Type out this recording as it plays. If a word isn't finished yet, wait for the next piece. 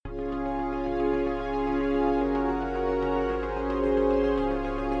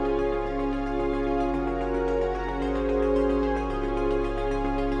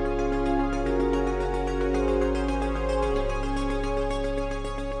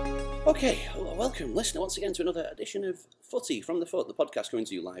Okay, well, welcome, listener, once again to another edition of Footy from the Foot, the podcast coming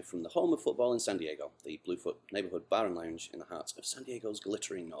to you live from the home of football in San Diego, the Bluefoot neighbourhood bar and lounge in the heart of San Diego's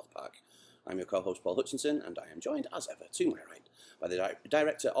glittering North Park. I'm your co-host Paul Hutchinson, and I am joined, as ever, to my right, by the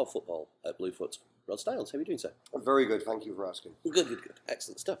Director of Football at Bluefoot, Rod Styles. How are you doing, sir? I'm very good, thank you for asking. Good.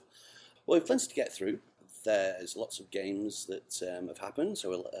 Excellent stuff. Well, we've plenty to get through. There's lots of games that have happened, so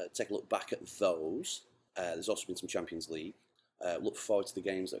we'll take a look back at those. There's also been some Champions League. Look forward to the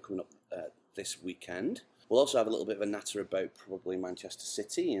games that are coming up this weekend. We'll also have a little bit of a natter about probably Manchester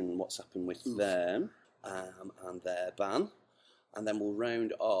City and what's happened with them and their ban. And then we'll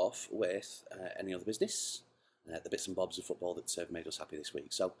round off with any other business, the bits and bobs of football that have made us happy this week.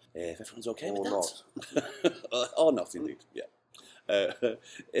 So if everyone's okay with that. Or not, indeed, yeah.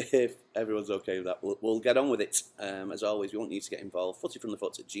 If everyone's okay with that, we'll get on with it. As always, we want you to get involved.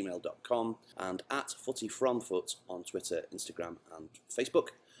 footyfromthefoot@gmail.com and at footyfromfoot on Twitter, Instagram and Facebook.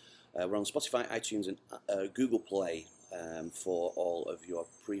 We're on Spotify, iTunes and Google Play for all of your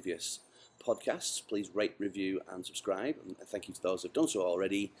previous podcasts. Please rate, review and subscribe. And thank you to those who have done so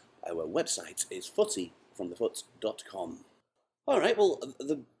already. Our website is footyfromthefoot.com. All right, well,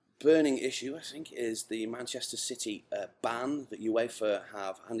 the burning issue, I think, is the Manchester City ban that UEFA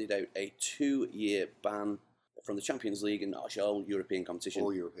have handed out a 2-year ban from the Champions League and all European competition.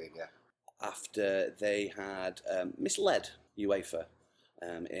 All European, yeah. After they had misled UEFA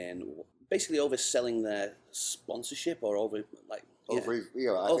in basically overselling their sponsorship or overinflating.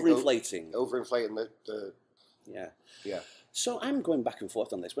 Overinflating the Yeah. So I'm going back and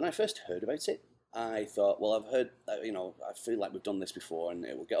forth on this. When I first heard about it, I thought, well, I've heard, I feel like we've done this before and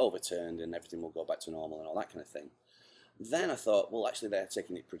it will get overturned and everything will go back to normal and all that kind of thing. Then I thought, well, actually, they're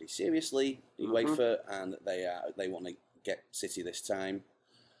taking it pretty seriously, UEFA, and they want to get City this time.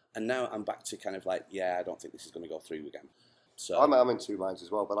 And now I'm back to kind of like, I don't think this is going to go through again. So I'm in two minds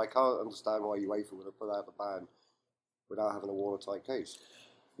as well, but I can't understand why UEFA would have put out the ban without having a watertight case.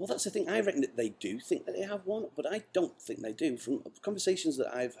 Well, that's the thing. I reckon that they do think that they have one, but I don't think they do. From conversations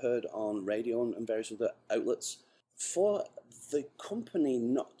that I've heard on radio and various other outlets, for the company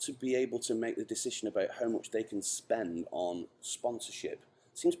not to be able to make the decision about how much they can spend on sponsorship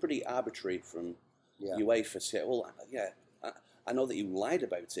seems pretty arbitrary from UEFA to say, well, I know that you lied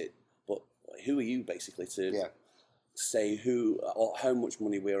about it, but who are you basically to say who or how much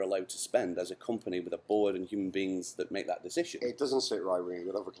money we're allowed to spend as a company with a board and human beings that make that decision? It doesn't sit right really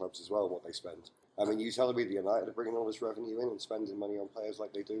with other clubs as well, what they spend. I mean, you telling me the United are bringing all this revenue in and spending money on players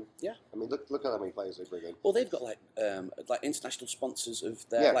like they do? Yeah. I mean, look at how many players they bring in. Well, they've got like international sponsors of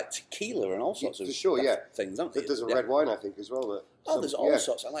their like tequila and all sorts of things, don't they? There's a red wine, I think, as well. There's all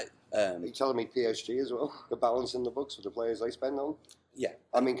sorts. I like. Are you telling me PSG as well? The balance in the books for the players they spend on? Yeah.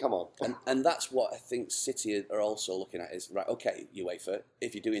 I mean, come on. And that's what I think City are also looking at is, right, okay, UEFA,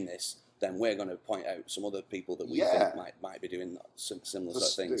 if you're doing this, then we're going to point out some other people that we think might be doing similar sort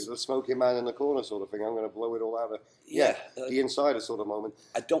of things. The smoking man in the corner sort of thing. I'm going to blow it all out of... the insider sort of moment.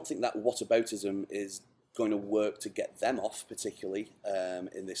 I don't think that whataboutism is going to work to get them off, particularly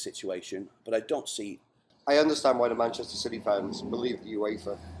in this situation. But I don't see... I understand why the Manchester City fans believe the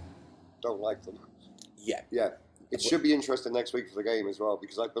UEFA don't like them. Yeah. Yeah. It should be interesting next week for the game as well,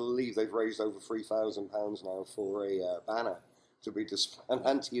 because I believe they've raised over £3,000 now for a banner to be an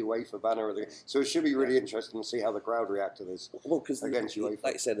anti-UEFA banner. So it should be really interesting to see how the crowd react to this. Well, because against UEFA,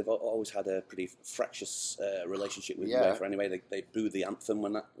 like I said, they've always had a pretty fractious relationship with UEFA. Anyway, they boo the anthem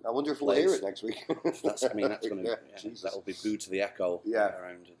when that. I wonder if we'll hear it next week. That's going to that will be booed to the echo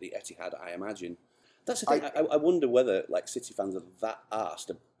around the Etihad, I imagine. That's the thing. I wonder whether City fans are that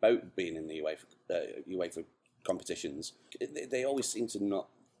arsed about being in the UEFA competitions. They always seem to not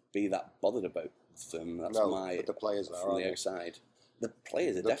be that bothered about them. That's but the players are from the outside. The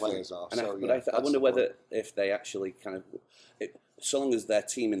players are definitely. Players are. I wonder whether if they actually kind of, so long as their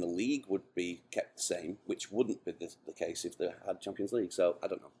team in the league would be kept the same, which wouldn't be the case if they had Champions League. So I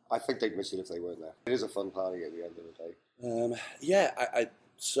don't know. I think they'd miss it if they weren't there. It is a fun party at the end of the day.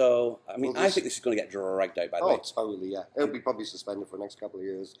 I think this is going to get dragged out by the way. Oh, totally, yeah. It'll be probably suspended for the next couple of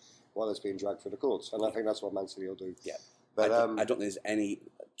years while it's being dragged through the courts. And I think that's what Man City will do. Yeah. But I don't think there's any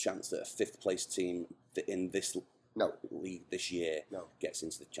chance that a fifth-place team in this league this year gets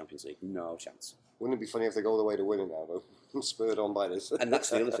into the Champions League. No chance. Wouldn't it be funny if they go all the way to winning now, though? Spurred on by this. And that's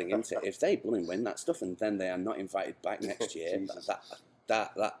the other thing, isn't it? If they blooming win that stuff and then they are not invited back next year,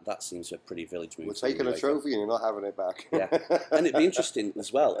 that seems a pretty village move. We're taking a trophy and you're not having it back. Yeah, and it'd be interesting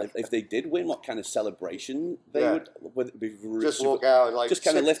as well if they did win. What kind of celebration they would it be? Just walk out and just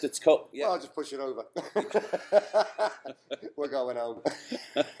kind of lift its cup. Yeah, I'll just push it over. We're going home.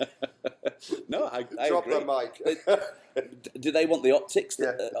 No, I Drop agree. the mic. Do they want the optics?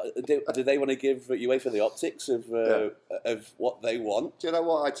 Yeah. Do they want to give UEFA the optics of what they want? Do you know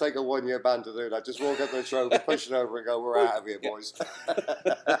what? I take a 1-year ban to do that. Just walk up to the trophy, push it over, and go, "We're out of here, boys."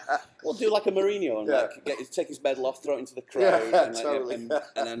 We'll do like a Mourinho and take his medal off, throw it into the crowd, and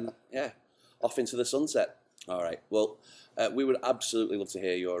then off into the sunset. All right. Well, we would absolutely love to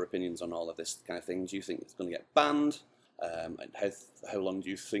hear your opinions on all of this kind of thing. Do you think it's going to get banned? And how long do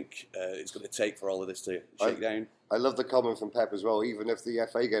you think it's going to take for all of this to shake down? I love the comment from Pep as well. Even if the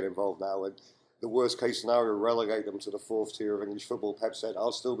FA get involved now, and the worst case scenario, relegate them to the 4th tier of English football, Pep said,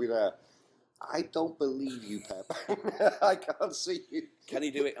 "I'll still be there." I don't believe you, Pep. I can't see you. Can he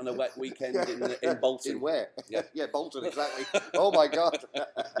do it on a wet weekend in Bolton? In where? Yeah. Yeah, Bolton, exactly. Oh, my God.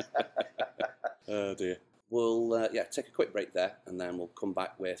 Oh, dear. We'll take a quick break there, and then we'll come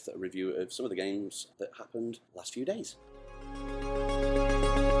back with a review of some of the games that happened last few days.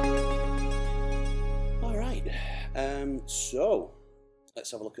 All right. So let's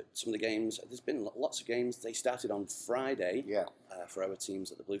have a look at some of the games. There's been lots of games. They started on Friday for our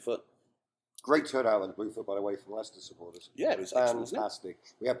teams at the Bluefoot. Great turnout at the Bluefoot, by the way, from Leicester supporters. Yeah, it was excellent, fantastic.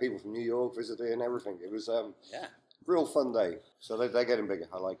 We had people from New York visiting and everything. It was real fun day. So they're getting bigger.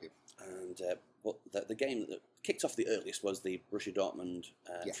 I like it. And but the game that kicked off the earliest was the Borussia Dortmund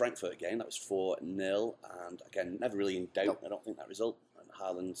Frankfurt game. That was 4-0, and again, never really in doubt. I don't think that result. And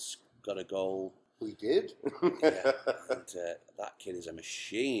Haaland's got a goal. We did. And that kid is a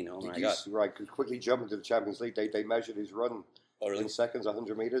machine. Oh my God! Right, could quickly jump into the Champions League. They measured his run in seconds,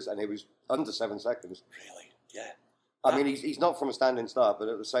 100 meters, and it was under 7 seconds. Really? Yeah. I mean, he's not from a standing start, but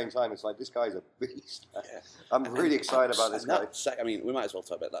at the same time, it's like, this guy's a beast. Yeah. I'm really excited about this guy. I mean, we might as well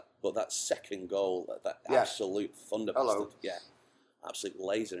talk about that. But that second goal, that absolute thunder bastard. Yeah. Absolute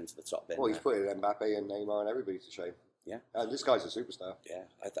laser into the top bin. Well, he's putting Mbappe and Neymar and everybody to shame. Yeah. And this guy's a superstar. Yeah.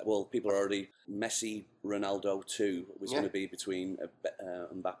 People are already... Messi, Ronaldo 2 was going to be between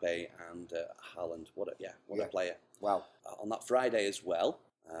Mbappe and Haaland. What a player. Wow. On that Friday as well,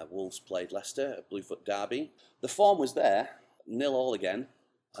 Wolves played Leicester, a Bluefoot derby. The form was there, 0-0 again.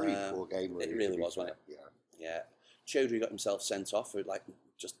 Pretty poor game, really. It really was, wasn't it? Yeah. Choudhury got himself sent off for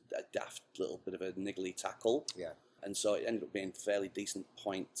just a daft little bit of a niggly tackle. Yeah. And so it ended up being a fairly decent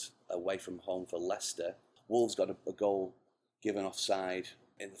point away from home for Leicester. Wolves got a goal given offside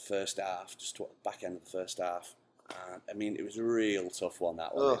in the first half, just toward the back end of the first half. And, I mean, it was a real tough one,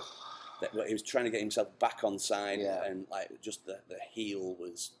 that one. He was trying to get himself back on side, and just the heel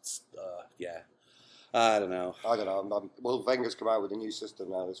was, I don't know. Well, Wenger's come out with a new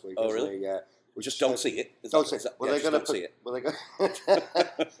system now this week. Oh, really? Yeah. Just don't see it. Don't see it.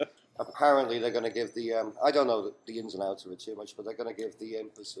 Apparently, they're going to give the. I don't know the ins and outs of it too much, but they're going to give the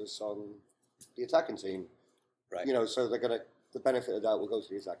emphasis on the attacking team. Right. So they're going to. The benefit of that will go to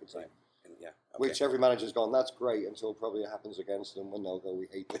the attacking team. Yeah. Okay. Which every manager's gone, that's great, until probably it happens against them when they'll go, we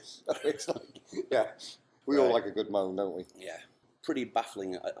hate this. It's like, we all like a good moan, don't we? Yeah. Pretty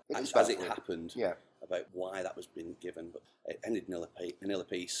baffling as it happened about why that was being given, but it ended nil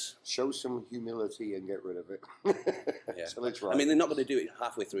apiece. Show some humility and get rid of it. So let's I mean, they're not going to do it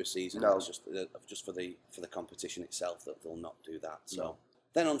halfway through a season. No. It's just for the competition itself that they'll not do that. So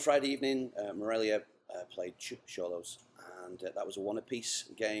then on Friday evening, Morelia played Cholos. And that was a 1-apiece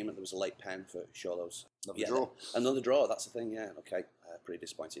game, and there was a late pen for Cholos. Another draw, that's the thing, okay. Pretty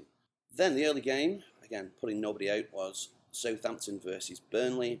disappointing. Then the early game, again, putting nobody out, was Southampton versus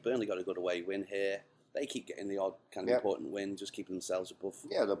Burnley. Burnley got a good away win here. They keep getting the odd kind of important win, just keeping themselves above.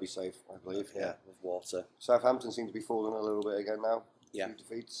 Yeah, they'll be safe, I believe. Above water. Southampton seem to be falling a little bit again now. Yeah. 2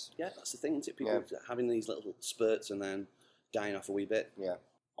 defeats. Yeah, that's the thing, isn't it? People having these little spurts and then dying off a wee bit. Yeah.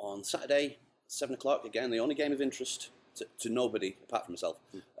 On Saturday, 7 o'clock, again, the only game of interest to nobody, apart from myself.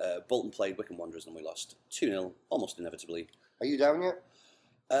 Bolton played Wycombe Wanderers and we lost 2-0, almost inevitably. Are you down yet?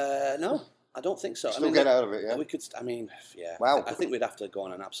 No, I don't think so. Still get out of it, yeah? We could, Wow. I think we'd have to go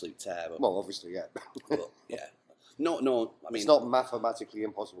on an absolute tear. But, well, obviously, yeah. But, No, I mean... It's not mathematically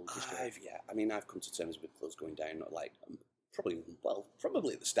impossible. I've come to terms with us going down, probably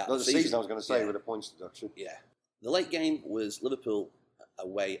at the start of the season. I was going to say, with a points deduction. Yeah. The late game was Liverpool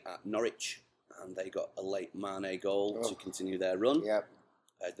away at Norwich, and they got a late Mane goal to continue their run. Yeah.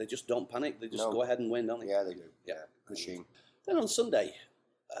 They just don't panic. They just go ahead and win, don't they? Yeah, they do. Yeah. Machine. Then on Sunday,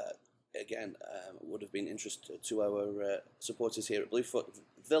 again, would have been interest to our supporters here at Bluefoot,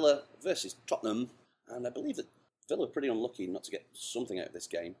 Villa versus Tottenham. And I believe that Villa were pretty unlucky not to get something out of this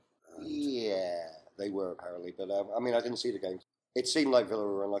game. Yeah, they were apparently. But, I didn't see the game. It seemed like Villa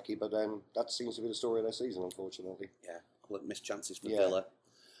were unlucky, but then that seems to be the story of their season, unfortunately. Yeah, a couple of missed chances for Villa.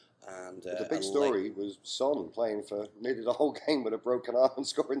 And But the big story was Son playing for nearly the whole game with a broken arm and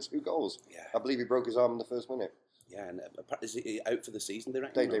scoring 2 goals. Yeah. I believe he broke his arm in the first minute. Yeah, and is he out for the season, they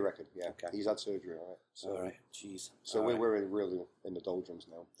reckon? They reckon, yeah. Okay. He's had surgery, all right. So, all right, jeez. So we're really in the doldrums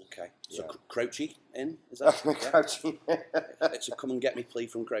now. Okay. So Yeah. Crouchy in, is that? Crouchy. It's a come and get me plea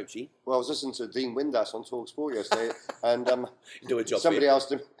from Crouchy. Well, I was listening to Dean Windass on TalkSport yesterday, and Do a job somebody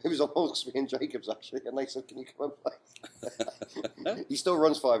asked him, it was on Hawksby and Jacobs actually, and they said, can you come and play? He still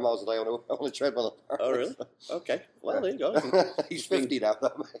runs 5 miles a day on a treadmill. Oh, really? Okay. Well, there you go. He's 50 now.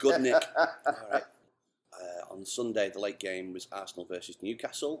 Good Nick. All right. On Sunday, the late game was Arsenal versus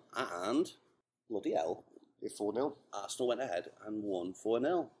Newcastle, and bloody hell, 4-0. Arsenal went ahead and won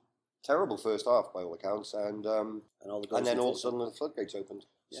 4-0. Terrible first half by all accounts, and all the goals then all of a sudden the floodgates opened.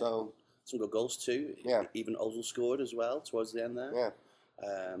 Yeah. So some good goals too. Yeah. Even Ozil scored as well towards the end there.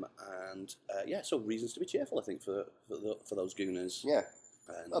 yeah, So reasons to be cheerful, I think, for those Gooners. yeah,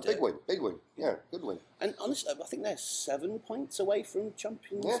 And, a big win. Yeah, good win. And honestly, I think they're 7 points away from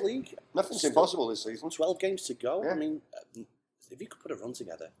Champions Yeah. League. Nothing's Still impossible this season. 12 games to go. Yeah. I mean, if you could put a run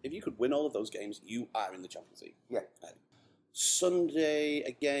together, if you could win all of those games, you are in the Champions League. Yeah. Sunday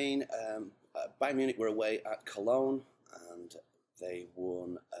again, Bayern Munich were away at Cologne, and they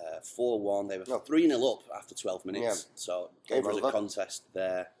won 4-1. They were 3-0 up after 12 minutes. Yeah. So Game over the over. contest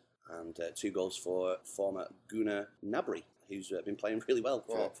there, and 2 goals for former Gunnar Gnabry, who's been playing really well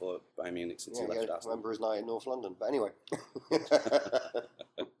for Bayern Munich since he left I Arsenal. remember his night in North London. But anyway.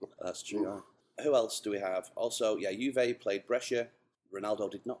 That's true. Who else do we have? Also, Juve played Brescia.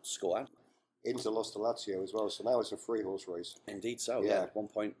 Ronaldo did not score. Inter lost to Lazio as well, so now it's a 3-horse race. Indeed so, Yeah. 1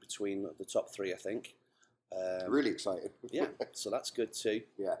 point between the top 3, I think. Really exciting. Yeah, so that's good too.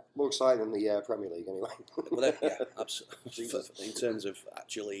 Yeah, more exciting than the Premier League anyway. Well, absolutely. In terms of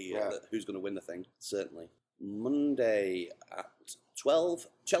actually who's going to win the thing, certainly. Monday at 12,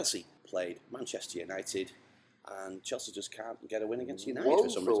 Chelsea played Manchester United, and Chelsea just can't get a win against United for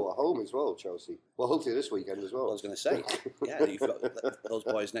some reason. Woeful at home as well, Chelsea. Well, hopefully this weekend as well. I was going to say, you've got those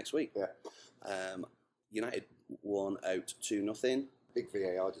boys next week. Yeah. United won out 2-0. Big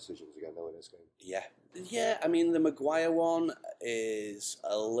VAR decisions again, though, in this game. Yeah, I mean, the Maguire one is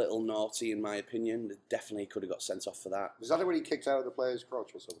a little naughty, in my opinion. They definitely could have got sent off for that. Was that when he kicked out the player's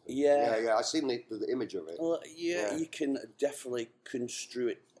crotch or something? Yeah. I've seen the image of it. Well, you can definitely construe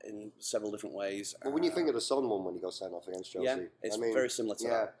it in several different ways. Well, when you think of the Son one when he got sent off against Chelsea, it's very similar to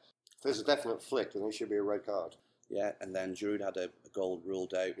that. If there's a definite flick, then there should be a red card. Yeah, and then Giroud had a goal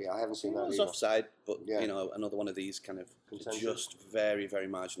ruled out. Yeah, I haven't seen that It was either. offside, but another one of these kind of Contention. just very, very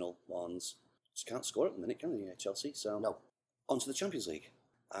marginal ones. Just can't score at the minute, can they, Chelsea? So No. On to the Champions League.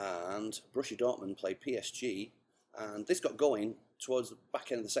 And Borussia Dortmund played PSG, and this got going towards the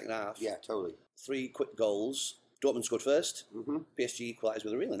back end of the second half. Yeah, totally. 3 quick goals. Dortmund scored first. Mm-hmm. PSG equalised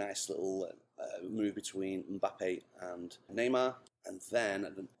with a really nice little move between Mbappe and Neymar. And then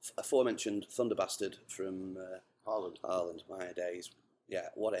the aforementioned Thunder Bastard from Haaland, my days. Yeah,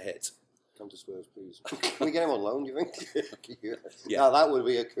 what a hit. Come to Spurs, please. Can we get him on loan, do you think? Yeah. Now, that would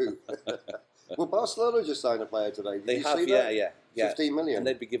be a coup. Well, Barcelona just signed a player today. Did They you have, see that? yeah. 15 million. And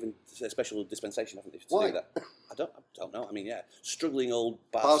they'd be given a special dispensation, haven't they, to Why? do that? I don't know. I mean, struggling old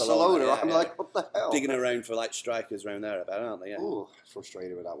Barcelona. Yeah, I'm like, what the hell? digging around for like strikers around there about, aren't they? Yeah. Ooh,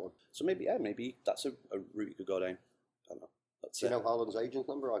 frustrated with that one. So maybe that's a route you could go down. I don't know. Do you know Haaland's agent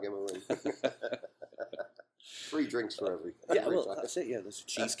number? I'll give him a ring. Free drinks for every well, time. that's it. Yeah, there's a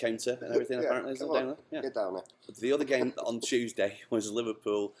cheese counter and everything. Apparently, isn't come it, on, down there? Yeah. Get down there. The other game on Tuesday was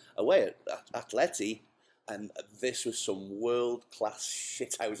Liverpool away at Atleti, and this was some world-class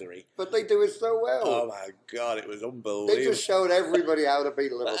shithousery. But they do it so well. Oh my God, it was unbelievable. They just showed everybody how to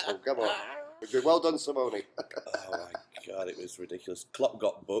beat Liverpool. Come on. Well done, Simone. Oh my God, it was ridiculous. Klopp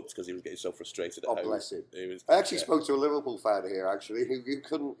got booked because he was getting so frustrated at Oh, home. bless him. He was, I actually spoke to a Liverpool fan here, actually, who he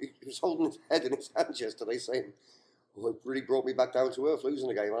was holding his head in his hands yesterday saying, "Oh, it really brought me back down to earth losing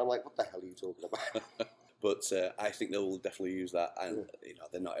the game." And I'm like, what the hell are you talking about? But I think they will definitely use that, and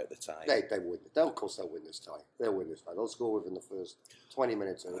they're not at the time. They win. Of course they'll win this tie. They'll win this tie. They'll score within the first 20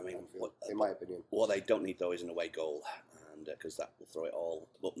 minutes, in my opinion. What they don't need, though, is an away goal, and because that will throw it all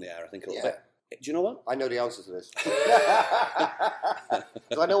up in the air, I think, a little Yeah. bit. Do you know what? I know the answer to this. 'Cause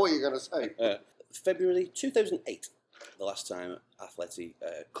I know what you're going to say. February 2008, the last time Atleti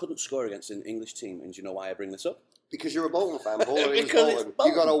couldn't score against an English team, and do you know why I bring this up? Because you're a Bolton fan, Paul. and it was Because it's Bolton.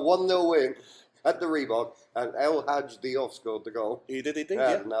 You got a Bolton. 1-0 win at the Reebok, and El Hadj Diop scored the goal. He did,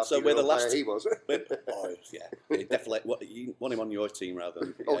 Yeah, yeah. So we're the last. he was. He definitely you want him on your team rather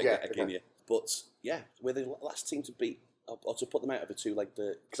than Oh, yeah. again you. But yeah, we're the last team to beat or to put them out of a two-leg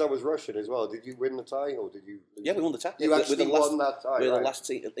dirt. Because I was Russian as well. Did you win the tie or did you lose? Yeah, we won the tie. You actually won that tie, We're right. the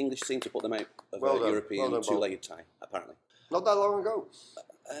last English team to put them out of Well a done. European Well done, two-legged tie, apparently. Not that long ago.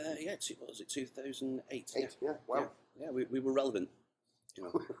 Yeah, what was it, 2008? Yeah, wow. Yeah, we were relevant, you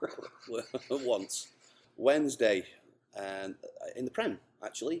know, once. Wednesday, and in the Prem,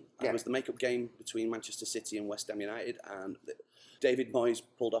 actually, it was the make-up game between Manchester City and West Ham United, and David Moyes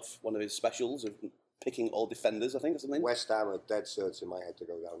pulled off one of his specials of picking all defenders, I think, or something. West Ham are dead certs in my head to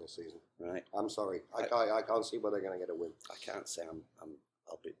go down this season. Right. I'm sorry. I can't see where they're going to get a win. I can't say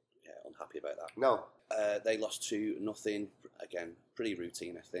I'll be unhappy about that. No. They lost 2-0. Again, pretty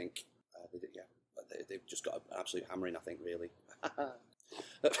routine, I think. They've just got an absolute hammering, I think, really.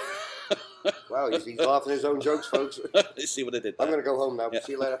 Wow, he's laughing at his own jokes, folks. Let's see what I did there. I'm going to go home now. Yeah.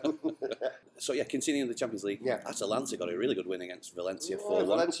 See you later. So, continuing the Champions League. Yeah. Atalanta got a really good win against Valencia 4-1.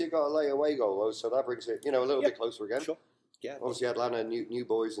 Valencia got a layaway goal, though, so that brings it, a little bit closer again. Sure. Yeah. Obviously, Atlanta new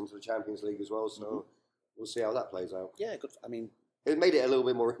boys into the Champions League as well, so we'll see how that plays out. Yeah, good. I mean, it made it a little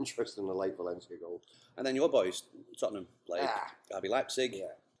bit more interesting than the late Valencia goal. And then your boys, Tottenham, played RB Leipzig.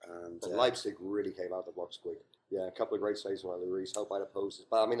 Yeah. And But Leipzig really came out of the blocks quick. Yeah, a couple of great saves from Lloris, helped by the posts.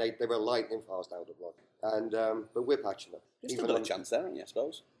 But I mean, they were lightning fast out of the block. And but we're patching them. You've still got a chance there, haven't you, I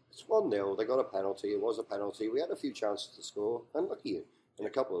suppose? It's 1-0. They got a penalty. It was a penalty. We had a few chances to score, and lucky in a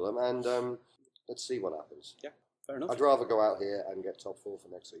couple of them. And let's see what happens. Yeah, fair enough. I'd rather go out here and get top 4 for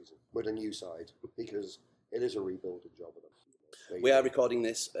next season with a new side because it is a rebuilding job of them. We are recording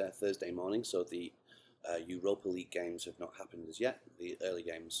this Thursday morning, so the Europa League games have not happened as yet. The early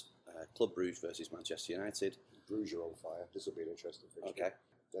games, Club Brugge versus Manchester United. Bruges are on fire. This will be an interesting fixture. Okay.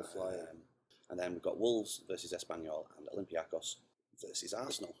 They're flying. And then we've got Wolves versus Espanyol and Olympiacos versus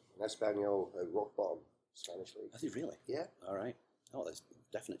Arsenal. And Espanyol at rock bottom, Spanish league. Are they really? Yeah. All right. Oh, there's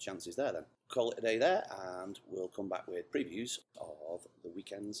definite chances there then. Call it a day there, and we'll come back with previews of the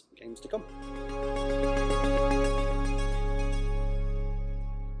weekend's games to come.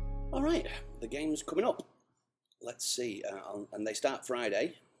 All right, the games coming up. Let's see, and they start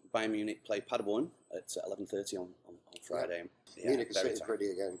Friday. Bayern Munich play Paderborn at 11:30 on Friday. Yeah. Munich is sitting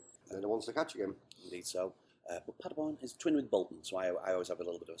pretty again. They're the ones to catch again. Indeed so. But Paderborn is twin with Bolton, so I always have a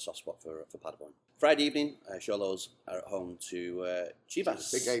little bit of a soft spot for Paderborn. Friday evening, Cholos are at home to Chivas.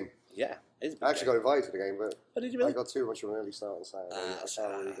 Big game. Yeah, it is a big I actually got invited to the game, but did you really? I got too much of an early start on Saturday. I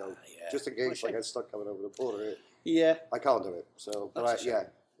can't really go. Yeah. Just in case I get stuck coming over the border. Yeah. I can't do it. So, but That's a shame.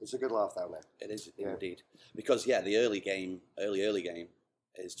 it's a good laugh down there. It is indeed. Because, the early game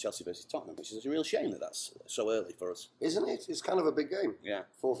is Chelsea versus Tottenham, which is a real shame that that's so early for us. Isn't it? It's kind of a big game. Yeah.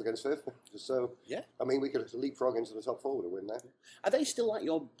 4th against 5th. So, yeah. I mean, we could leapfrog into the top 4 with a win there. Are they still like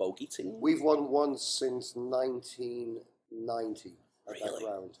your bogey team? We've won once since 1990 at Really? that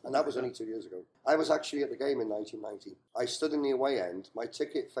round. And that was only 2 years ago. I was actually at the game in 1990. I stood in the away end. My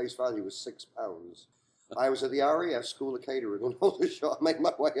ticket face value was £6. I was at the RAF School of Catering and all the shot. I made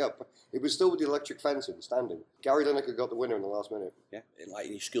my way up. It was still with the electric fencing, standing. Gary Lineker got the winner in the last minute. Yeah, like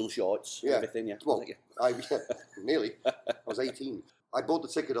in your school shorts, Yeah. everything, yeah. Well, nearly. I was 18. I bought the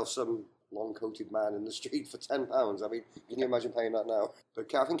ticket off some long-coated man in the street for £10. I mean, can you imagine paying that now?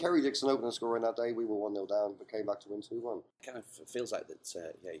 But I think Kerry Dixon opened the scoring that day. We were 1-0 down, but came back to win 2-1. Kind of feels like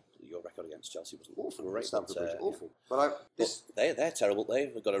that. Your record against Chelsea wasn't Awful. great. Stamford Bridge, awful. Yeah. But they're terrible.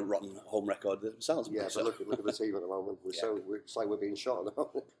 They've got a rotten home record themselves. Yeah, but look at the team at the moment. It's like we're being shot at the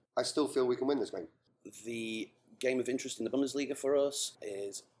moment. I still feel we can win this game. The game of interest in the Bundesliga for us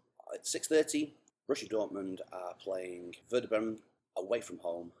is at 6:30. Borussia Dortmund are playing Werder Bremen away from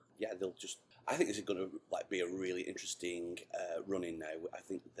home. Yeah, I think this is going to be a really interesting run-in now. I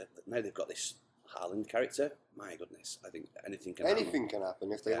think that now they've got this Haaland character. My goodness, I think anything can happen. Anything can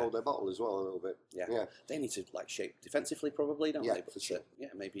happen if they hold their bottle as well a little bit. Yeah. They need to shape defensively, probably, don't they? Yeah, for sure.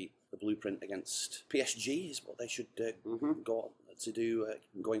 Maybe the blueprint against PSG is what they should go on to do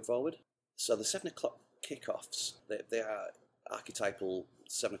going forward. So the 7 o'clock kickoffs, they are archetypal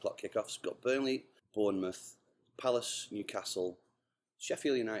 7 o'clock kickoffs. We've got Burnley, Bournemouth, Palace, Newcastle,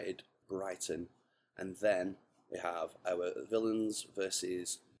 Sheffield United, Brighton, and then we have our villains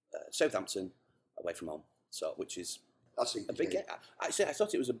versus Southampton away from home. So, which is a big game. I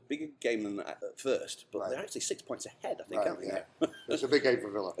thought it was a bigger game than that at first, but they're actually 6 points ahead, I think, aren't they? Yeah. It's a big game for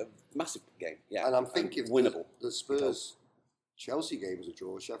Villa. A massive game, yeah. And I'm thinking winnable. The Spurs Chelsea game was a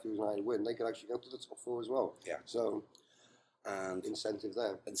draw, Sheffield United win, they could actually go to the top 4 as well. Yeah. So, and incentive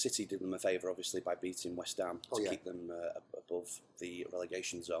there. And City did them a favour, obviously, by beating West Ham to keep them above the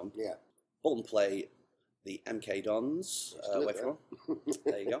relegation zone. Yeah. Bolton play the MK Dons away from home.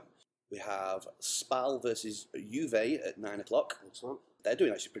 There you go. We have Spal versus Juve at 9 o'clock. Excellent. they're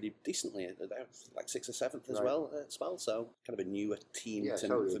doing actually pretty decently. They're like 6th or 7th as Right. well as well. So kind of a newer team Yeah, to,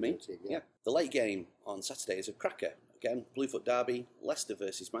 totally for a me. new team, yeah. The late game on Saturday is a cracker. Again, Bluefoot derby, Leicester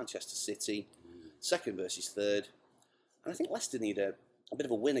versus Manchester City, second versus third. And I think Leicester need a bit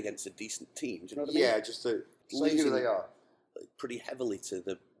of a win against a decent team. Do you know what I mean? Yeah, just to say who Losing- they are. Pretty heavily to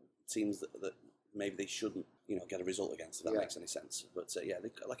the teams that maybe they shouldn't, get a result against, if that Yeah. makes any sense. But yeah,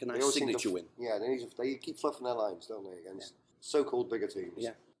 they've got like a They nice always seem to signature win. Yeah, they keep fluffing their lines, don't they, against so-called bigger teams.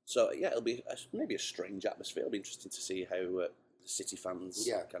 Yeah. So yeah, it'll be maybe a strange atmosphere. It'll be interesting to see how the City fans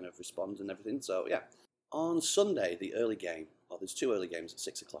kind of respond and everything. So yeah, on Sunday the early game. Well, there's 2 early games at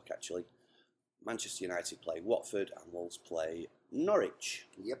 6 o'clock actually. Manchester United play Watford and Wolves play Norwich.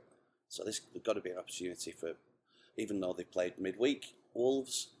 Yep. So this has got to be an opportunity for, even though they played midweek,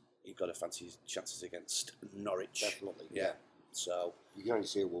 Wolves, you've got to fancy chances against Norwich. Definitely. Yeah. So You can only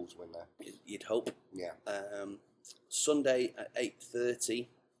see a Wolves win there. you'd hope. Yeah. Sunday at 8:30,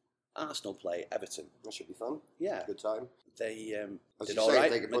 Arsenal play Everton. That should be fun. Yeah. Good time. They As did you all say,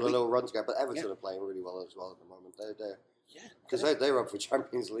 right. they could put a midweek. little run together, but Everton Yeah. are playing really well as well at the moment. They're Yeah. because they're up for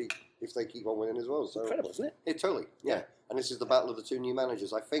Champions League if they keep on winning as well. So Incredible, isn't it? Totally. Yeah. Yeah. And this is the battle of the 2 new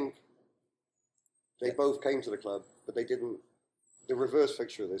managers. I think they both came to the club, but they didn't. The reverse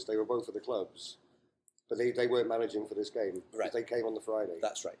fixture of this, they were both at the clubs, but they weren't managing for this game. Right. They came on the Friday.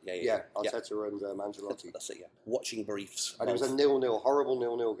 That's right. Yeah. Yeah, Arteta and Ancelotti. That's it. Yeah. Watching briefs. And it was a of 0-0, horrible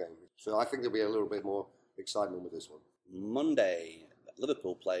 0-0 game. So I think there'll be a little bit more excitement with this one. Monday.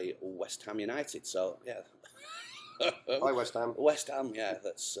 Liverpool play West Ham United. So yeah. Hi, West Ham. West Ham, yeah,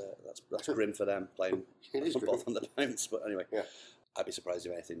 that's grim for them playing It is both grim. on the bounce. But anyway, Yeah. I'd be surprised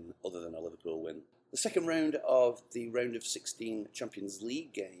if anything other than a Liverpool win. The second round of the round of 16 Champions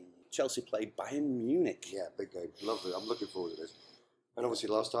League game, Chelsea play Bayern Munich. Yeah, big game. Lovely. I'm looking forward to this. And obviously,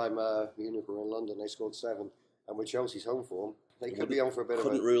 last time Munich were in London, they scored 7. And with Chelsea's home form, they could be on for a bit of a...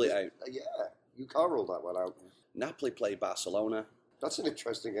 Couldn't rule it out. Yeah, you can't rule that one out. Napoli play Barcelona. That's an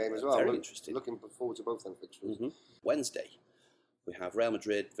interesting game as well. Very interesting. Looking forward to both them fixtures. Wednesday, we have Real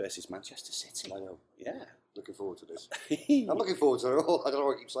Madrid versus Manchester City. I know. Yeah. Looking forward to this. I'm looking forward to it all. I don't know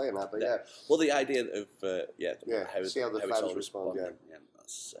why I keep saying that, but yeah. Well, the idea of See how the it's fans all respond, responding. Yeah,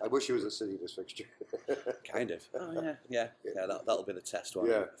 that's, I wish it was a City, this fixture. kind of. Oh, yeah. That'll be the test one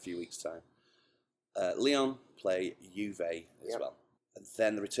Yeah. in a few weeks' time. Lyon play Juve as well. And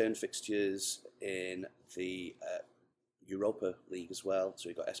then the return fixtures in the Europa League as well. So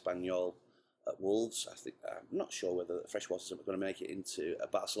we've got Espanyol at Wolves. I'm not sure whether the Freshwaters are going to make it into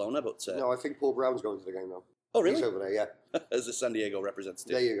Barcelona, but No, I think Paul Brown's going to the game now. oh really? He's over there, yeah. As a San Diego representative.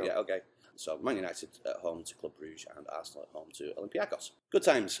 There you go. Yeah, okay. So Man United at home to Club Brugge and Arsenal at home to Olympiacos. Good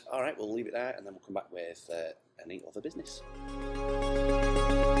times. All right, we'll leave it there and then we'll come back with any other business.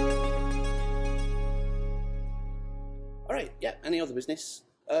 All right, yeah, any other business?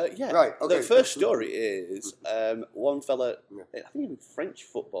 Yeah. Right, okay. The first story is one fella, Yeah. I think in French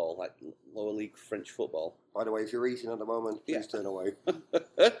football, like lower league French football. By the way, if you're eating at the moment, please turn away.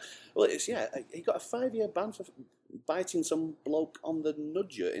 Well, he got a 5-year ban for biting some bloke on the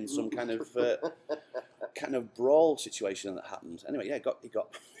nudger in some kind of brawl situation that happened. Anyway, yeah,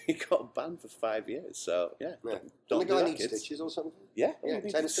 he got banned for 5 years. So yeah, Yeah. don't the do guy that, needs kids. stitches or something? Yeah, Yeah, I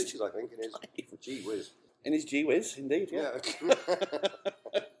think 10 it's- stitches, I think, in his... Gee whiz. in his Gee Whiz, indeed. Yeah.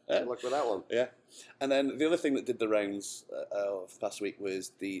 Good luck with that one. Yeah. And then the other thing that did the rounds of the past week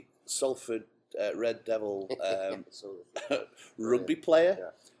was the Salford Red Devil So, rugby player Yeah.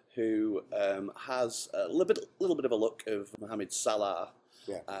 who has a little bit of a look of Mohamed Salah.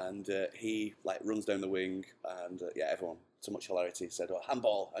 Yeah. And he runs down the wing, and everyone, to much hilarity, said, "Oh,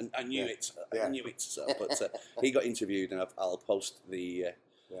 handball! I knew it! I knew it!" So, but he got interviewed, and I'll post the.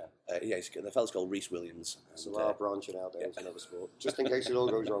 The fellow's called Reece Williams. And, Salah branching out there into another sport, just in case it all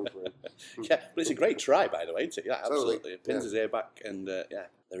goes wrong for him. yeah, but it's a great try, by the way, isn't it? Yeah, Totally. absolutely. It pins his ear back, and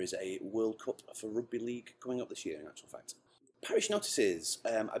there is a World Cup for Rugby League coming up this year, in actual fact. Parish notices.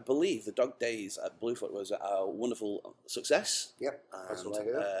 I believe the Dog Days at Bluefoot was a wonderful success. Yep, that's what I And,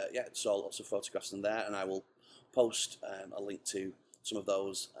 heard. saw lots of photographs in there, and I will post a link to some of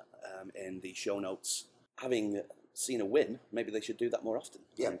those in the show notes. Having seen a win, maybe they should do that more often.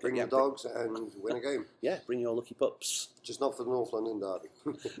 Yeah, And, bring the dogs and win a game. Yeah, bring your lucky pups. Just not for the North London derby.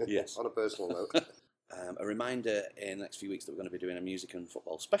 Yes. On a personal note. A reminder in the next few weeks that we're going to be doing a music and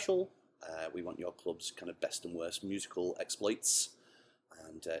football special. We want your club's kind of best and worst musical exploits.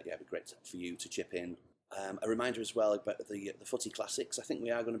 And it'd be great for you to chip in. A reminder as well about the Footy Classics. I think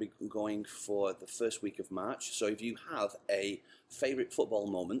we are going to be going for the first week of March. So if you have a favourite football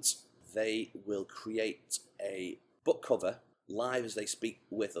moment, they will create a book cover live as they speak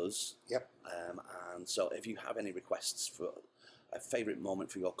with us. Yep. And so if you have any requests for a favourite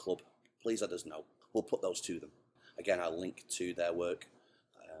moment for your club, please let us know. We'll put those to them. Again, I'll link to their work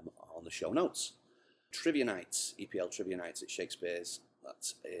on the show notes. Trivia nights, EPL Trivia nights at Shakespeare's.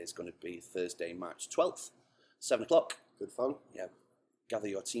 That is going to be Thursday, March 12th, 7 o'clock. Good fun. Yeah, gather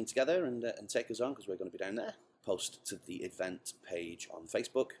your team together and take us on, because we're going to be down there. Post to the event page on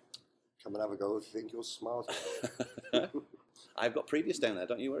Facebook. Come and have a go if you think you're smart. I've got previous down there,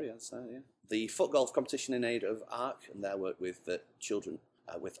 don't you worry. Yeah. The foot golf competition in aid of ARC and their work with children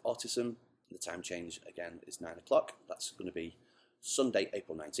with autism. The time change, again, is 9 o'clock. That's going to be Sunday,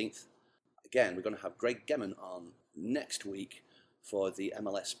 April 19th. Again, we're going to have Greg Gemman on next week for the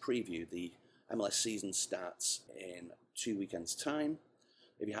MLS preview. The MLS season starts in 2 weekends' time.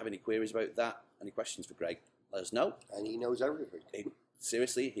 If you have any queries about that, any questions for Greg, let us know. And he knows everything.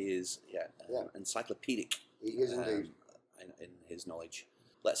 Seriously, he is encyclopedic. He is indeed. In his knowledge.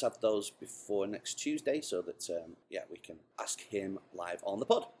 Let's have those before next Tuesday so that we can ask him live on the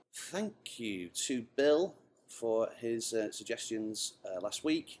pod. Thank you to Bill for his suggestions last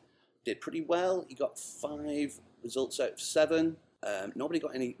week. Did pretty well. He got 5 results out of 7. Nobody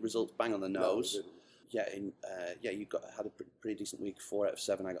got any results bang on the nose. No, you had a pretty decent week. 4 out of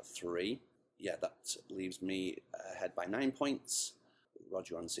 7. I got 3. Yeah, that leaves me ahead by 9 points.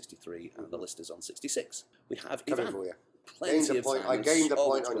 Roger on 63 and the listeners on 66. We have Ivan. For you. Plenty of fans. I gained a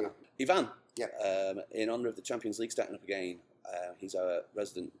point on you. Ivan, yeah. In honour of the Champions League starting up again, he's a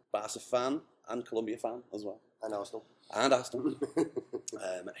resident Barca fan and Colombia fan as well. And Arsenal.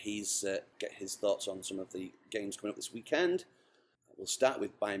 He's get his thoughts on some of the games coming up this weekend. We'll start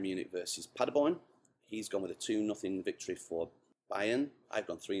with Bayern Munich versus Paderborn. He's gone with a 2-0 victory for Bayern. I've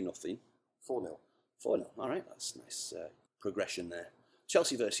gone 3-0. 4-0. 4-0. All right, that's nice progression there.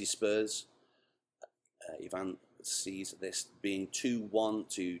 Chelsea versus Spurs. Ivan sees this being 2-1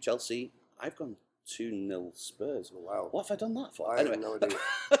 to Chelsea. I've gone 2-0 Spurs. Oh, wow. What have I done that for? I have no idea.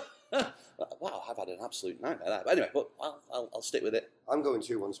 Wow, I've had an absolute nightmare there. But anyway, I'll stick with it. I'm going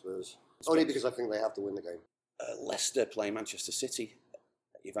 2-1 Spurs. Only because I think they have to win the game. Leicester play Manchester City.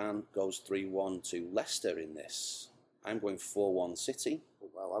 Ivan goes 3-1 to Leicester in this. I'm going 4-1 City. Oh,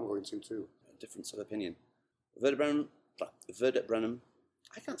 wow, I'm going 2-2. Difference of opinion. Werder Bremen.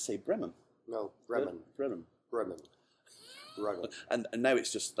 I can't say Bremen. No, Bremen. Bremen. And now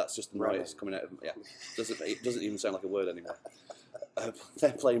that's just the noise coming out of them. Yeah, it doesn't even sound like a word anymore.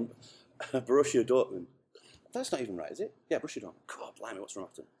 They're playing Borussia Dortmund. That's not even right, is it? Yeah, Borussia Dortmund. God, blimey, what's wrong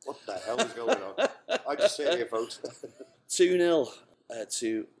with them? What the hell is going on? I just sit here, folks. 2-0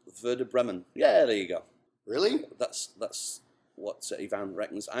 to Werder Bremen. Yeah, there you go. Really? That's what Ivan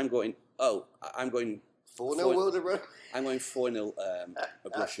reckons. I'm going 4-0 Werder Bremen? I'm going 4-0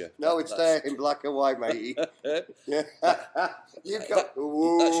 Borussia. No, it's there in black and white, matey. Yeah. That's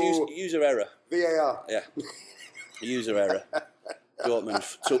user error. VAR. Yeah. User error. Dortmund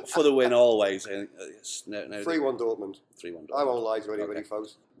for the win always. 3-1 Dortmund. 3-1 Dortmund. I won't lie to anybody,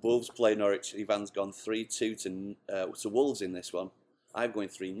 folks. Wolves play Norwich. Ivan's gone 3-2 to Wolves in this one. I'm going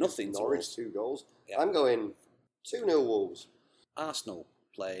 3-0 to Norwich, 2 goals. Yeah. I'm going 2-0 Wolves. Arsenal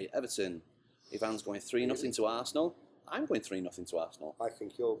play Everton. Ivan's going 3-0 to Arsenal. I'm going 3-0 to Arsenal. I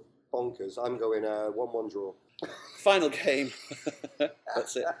think you're bonkers. I'm going 1-1 draw. Final game.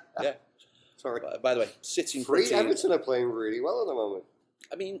 That's it. Yeah. Sorry. By the way, City and Everton are playing really well at the moment.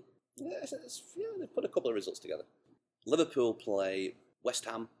 I mean, they've put a couple of results together. Liverpool play West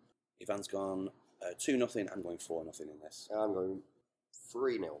Ham. Ivan's gone 2-0. I'm going 4-0 in this. I'm going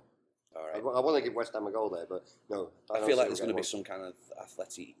 3-0. All right. I want to give West Ham a goal there, but no. I feel like there's going to be some kind of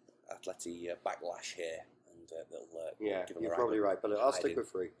athletic backlash here, and they'll give them you're probably right, but I'll stick with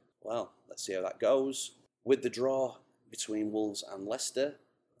 3. Well, let's see how that goes. With the draw between Wolves and Leicester,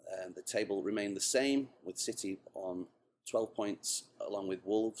 the table remained the same, with City on 12 points along with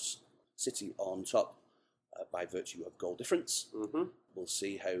Wolves. City on top by virtue of goal difference. Mm-hmm. We'll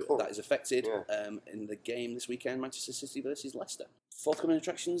see how that is affected in the game this weekend, Manchester City versus Leicester. Forthcoming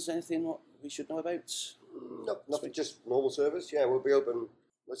attractions, anything what we should know about? No, nothing, just normal service. Yeah, we'll be open,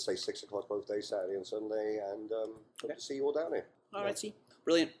 let's say 6 o'clock both days, Saturday and Sunday, and hope to see you all down here. All righty.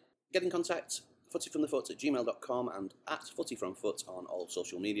 Brilliant. Get in contact, footyfromthefoot@gmail.com and at footyfromfoot on all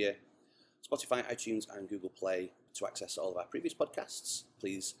social media. Spotify, iTunes and Google Play to access all of our previous podcasts.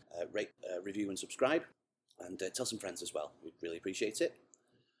 Please rate, review and subscribe, and tell some friends as well. We'd really appreciate it.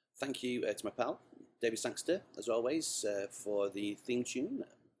 Thank you to my pal, David Sangster, as always, for the theme tune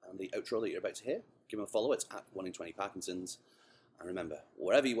and the outro that you're about to hear. Give him a follow. It's at 1 in 20 Parkinson's. And remember,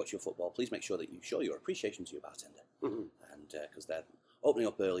 wherever you watch your football, please make sure that you show your appreciation to your bartender. Mm-hmm. And because they're opening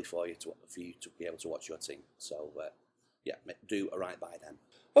up early for you to be able to watch your team. So, do a right by them.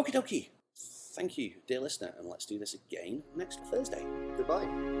 Okie dokie. Thank you, dear listener, and let's do this again next Thursday.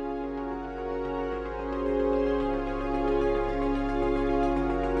 Goodbye.